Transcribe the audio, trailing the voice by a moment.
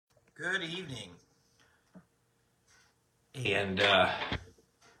Good evening. And I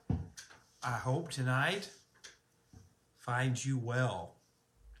hope tonight finds you well.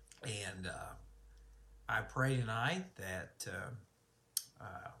 And I pray tonight that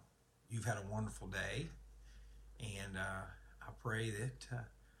you've had a wonderful day. And I pray that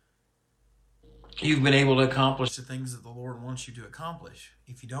you've been able to accomplish the things that the Lord wants you to accomplish.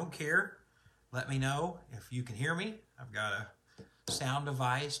 If you don't care, let me know. If you can hear me, I've got a sound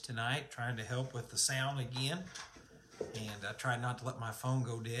device tonight trying to help with the sound again. And I tried not to let my phone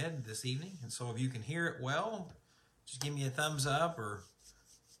go dead this evening. And so if you can hear it well, just give me a thumbs up or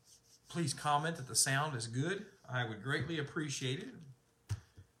please comment that the sound is good. I would greatly appreciate it.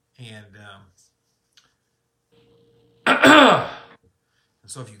 And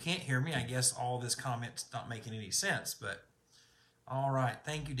so if you can't hear me, I guess all this comment's not making any sense. But all right.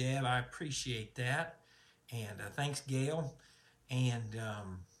 Thank you, Deb. I appreciate that. And thanks, Gail.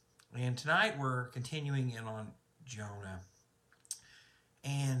 And tonight we're continuing in on Jonah.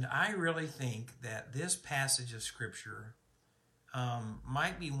 And I really think that this passage of Scripture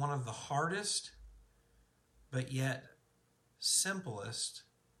might be one of the hardest, but yet simplest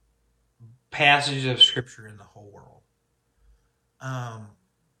passages of Scripture in the whole world.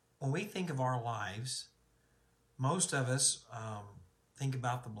 When we think of our lives, most of us think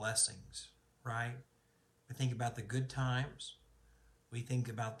about the blessings, right? We think about the good times. We think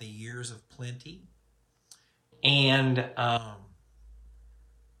about the years of plenty. And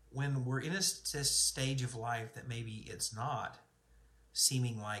when we're in a stage of life that maybe it's not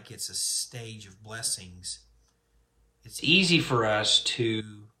seeming like it's a stage of blessings, it's easy for us to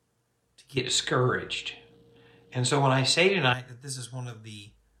get discouraged. And so when I say tonight that this is one of the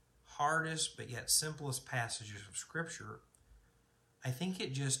hardest but yet simplest passages of Scripture, I think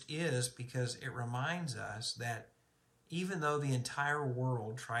it just is because it reminds us that even though the entire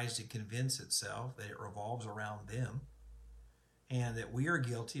world tries to convince itself that it revolves around them and that we are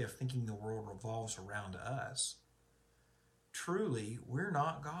guilty of thinking the world revolves around us, truly, we're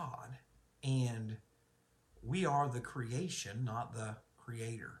not God, and we are the creation, not the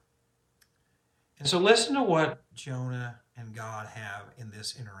creator. And so listen to what Jonah and God have in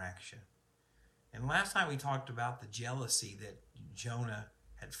this interaction. And last night we talked about the jealousy that Jonah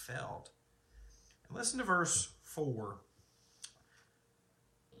had felt. And listen to verse 4.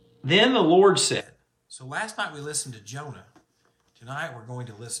 Then the Lord said, so last night we listened to Jonah. Tonight we're going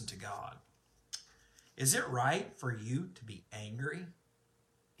to listen to God. Is it right for you to be angry?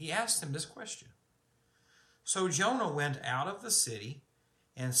 He asked him this question. So Jonah went out of the city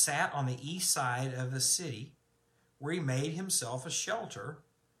and sat on the east side of the city, where he made himself a shelter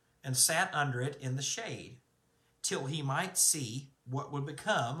and sat under it in the shade, till he might see what would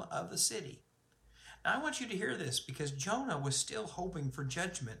become of the city. Now, I want you to hear this because Jonah was still hoping for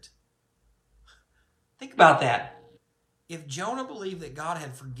judgment. Think about that. If Jonah believed that God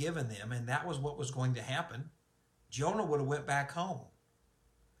had forgiven them and that was what was going to happen, Jonah would have went back home.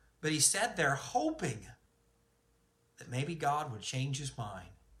 But he sat there hoping that maybe God would change his mind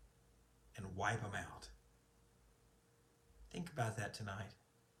and wipe him out. Think about that tonight.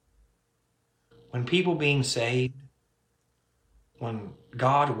 When people being saved, when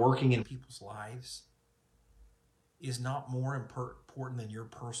God working in people's lives is not more important than your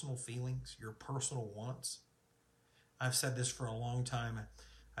personal feelings, your personal wants. I've said this for a long time.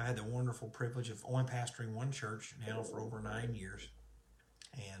 I've had the wonderful privilege of only pastoring one church now for over 9 years.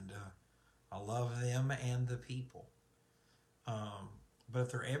 And I love them and the people. But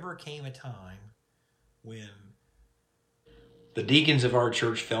if there ever came a time when the deacons of our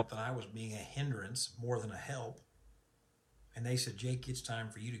church felt that I was being a hindrance more than a help, and they said, Jake, it's time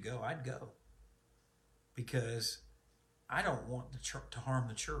for you to go, I'd go. Because I don't want to harm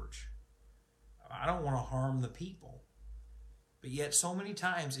the church. I don't want to harm the people. But yet so many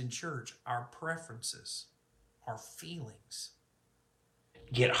times in church, our preferences, our feelings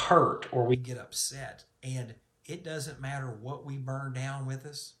get hurt or we get upset. And it doesn't matter what we burn down with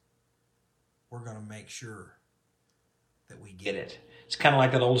us, we're going to make sure that we get it. It's kind of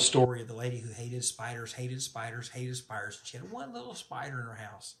like that old story of the lady who hated spiders, hated spiders, hated spiders. She had one little spider in her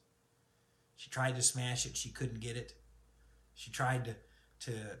house. She tried to smash it. She couldn't get it. She tried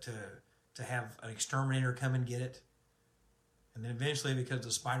to have an exterminator come and get it. And then eventually, because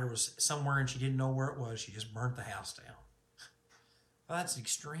the spider was somewhere and she didn't know where it was, she just burnt the house down. Well, that's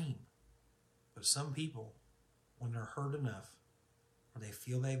extreme. But some people, when they're hurt enough or they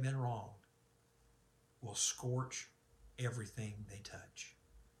feel they've been wronged, will scorch everything they touch.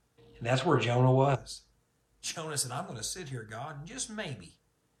 And that's where Jonah was. Jonah said, I'm going to sit here, God, and just maybe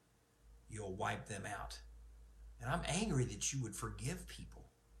you'll wipe them out. And I'm angry that you would forgive people.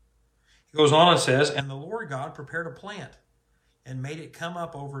 He goes on and says, and the Lord God prepared a plant and made it come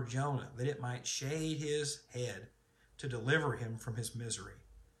up over Jonah, that it might shade his head to deliver him from his misery.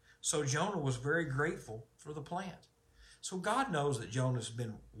 So Jonah was very grateful for the plant. So God knows that Jonah's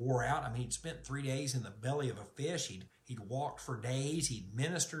been wore out. I mean, he'd spent 3 days in the belly of a fish. He'd walked for days. He'd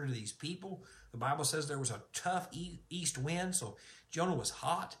ministered to these people. The Bible says there was a tough east wind. So Jonah was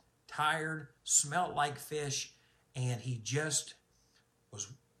hot, tired, smelt like fish, and he just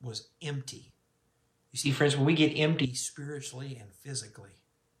was empty. You see, friends, when we get empty spiritually and physically,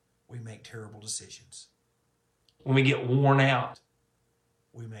 we make terrible decisions. When we get worn out,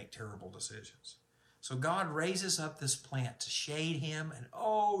 we make terrible decisions. So God raises up this plant to shade him, and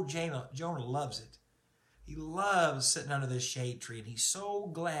Jonah loves it. He loves sitting under this shade tree, and he's so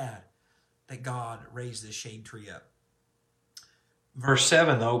glad that God raised this shade tree up. Verse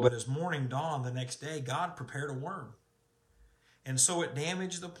 7, though, but as morning dawned the next day, God prepared a worm. And so it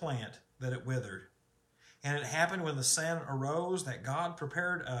damaged the plant that it withered. And it happened when the sun arose that God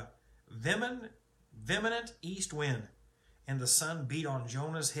prepared a vehement east wind, and the sun beat on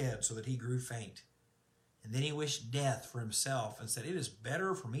Jonah's head so that he grew faint. And then he wished death for himself and said, it is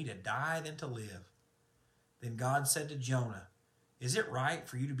better for me to die than to live. Then God said to Jonah, is it right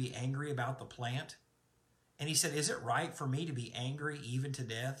for you to be angry about the plant? And he said, is it right for me to be angry even to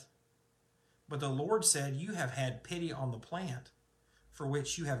death? But the Lord said, you have had pity on the plant, for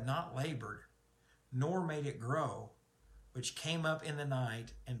which you have not labored, nor made it grow, which came up in the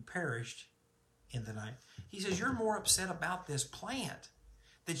night and perished in the night. He says, you're more upset about this plant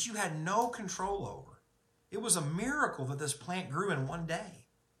that you had no control over. It was a miracle that this plant grew in one day.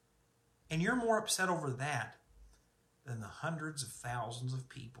 And you're more upset over that than the hundreds of thousands of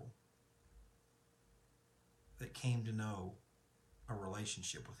people that came to know a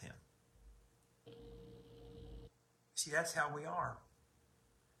relationship with him. See, that's how we are.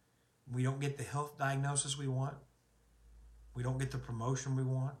 We don't get the health diagnosis we want. We don't get the promotion we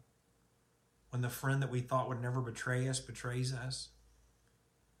want. When the friend that we thought would never betray us betrays us,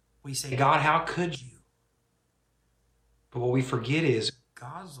 we say, God, how could you? But what we forget is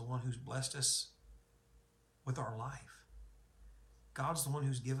God's the one who's blessed us with our life. God's the one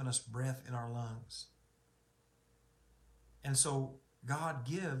who's given us breath in our lungs. And so God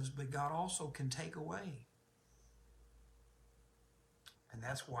gives, but God also can take away. And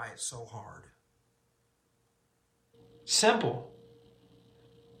that's why it's so hard. Simple,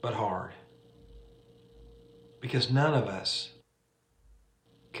 but hard. Because none of us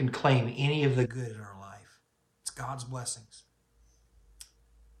can claim any of the good in our life. It's God's blessings.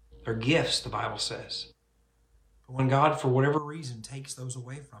 They're gifts, the Bible says. But when God, for whatever reason, takes those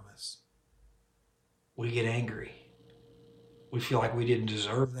away from us, we get angry. We feel like we didn't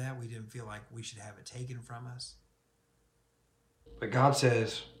deserve that. We didn't feel like we should have it taken from us. But God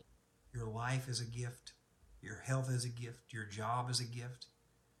says, your life is a gift. Your health is a gift. Your job is a gift.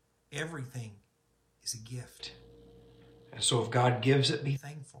 Everything is a gift. And so if God gives it, be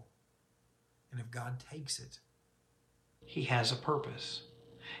thankful. And if God takes it, he has a purpose.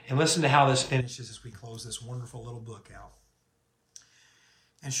 And listen to how this finishes as we close this wonderful little book out.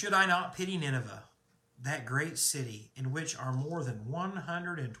 And should I not pity Nineveh, that great city in which are more than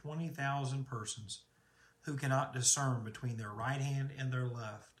 120,000 persons who cannot discern between their right hand and their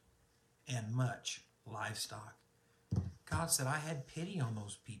left, and much livestock? God said, I had pity on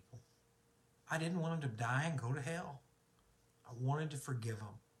those people. I didn't want them to die and go to hell. I wanted to forgive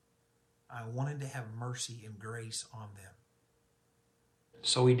them. I wanted to have mercy and grace on them.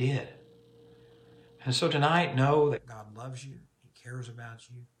 So he did. And so tonight, know that God loves you. He cares about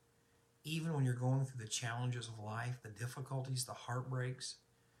you. Even when you're going through the challenges of life, the difficulties, the heartbreaks,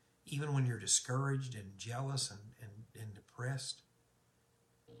 even when you're discouraged and jealous and depressed,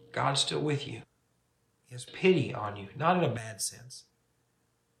 God's still with you. He has pity on you, not in a bad sense,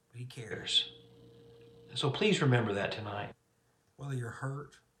 but he cares. And so please remember that tonight. Whether you're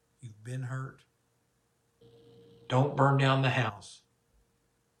hurt, you've been hurt, don't burn down the house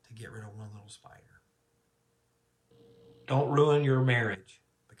to get rid of one little spider. Don't ruin your marriage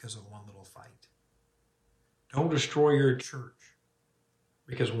because of one little fight. Don't destroy your church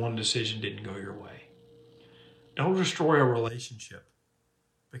because one decision didn't go your way. Don't destroy a relationship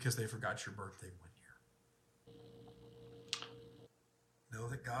because they forgot your birthday one year. Know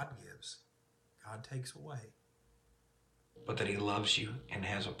that God gives, God takes away, but that he loves you and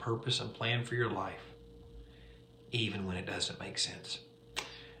has a purpose and plan for your life, even when it doesn't make sense.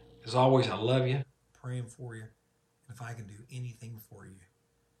 As always, I love you, praying for you, and if I can do anything for you,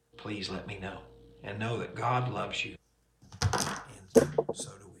 please let me know. And know that God loves you, and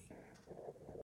so